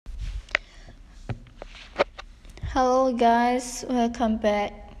Hello guys, welcome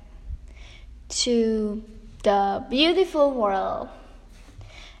back to the beautiful world.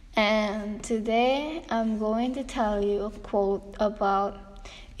 And today I'm going to tell you a quote about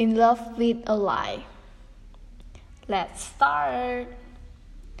in love with a lie. Let's start.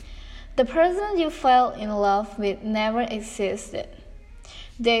 The person you fell in love with never existed.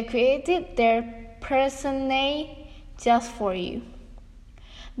 They created their persona just for you.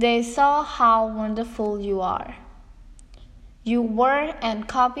 They saw how wonderful you are. You were and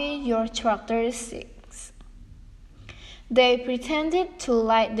copied your characteristics. They pretended to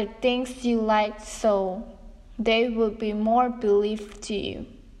like the things you liked so they would be more believed to you.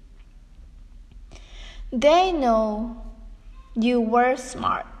 They know you were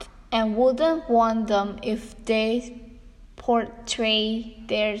smart and wouldn't want them if they portray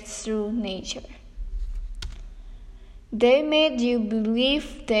their true nature. They made you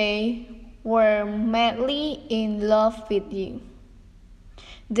believe they were madly in love with you.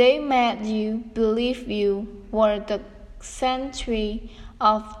 They made you believe you were the center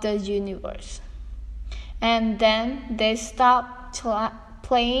of the universe. And then they stopped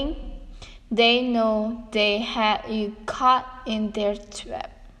playing. They know they had you caught in their trap.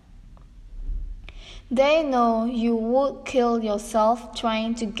 They know you would kill yourself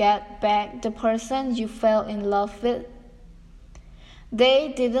trying to get back the person you fell in love with.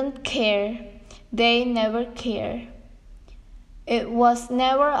 They didn't care. They never cared. It was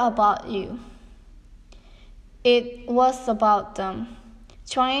never about you. It was about them,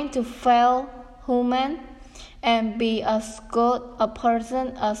 trying to feel human and be as good a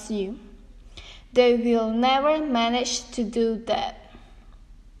person as you. They will never manage to do that.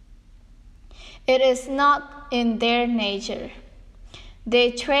 It is not in their nature.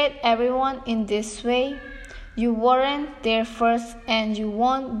 They treat everyone in this way. You weren't their first and you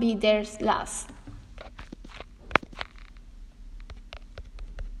won't be their last.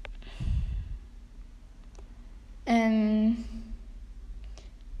 And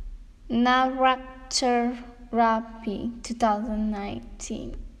Navratil Rapi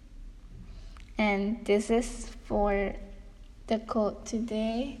 2019. And this is for the quote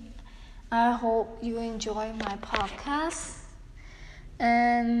today. I hope you enjoy my podcast.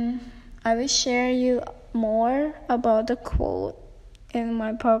 And I will share you more about the quote in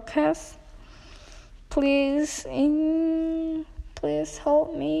my podcast. Please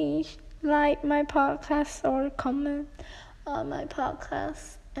help me like my podcast or comment on my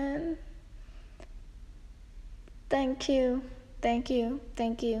podcast. And thank you.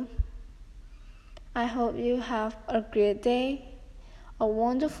 I hope you have a great day, a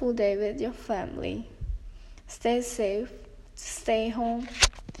wonderful day with your family. Stay safe, stay home,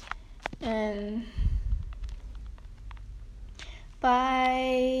 and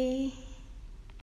bye.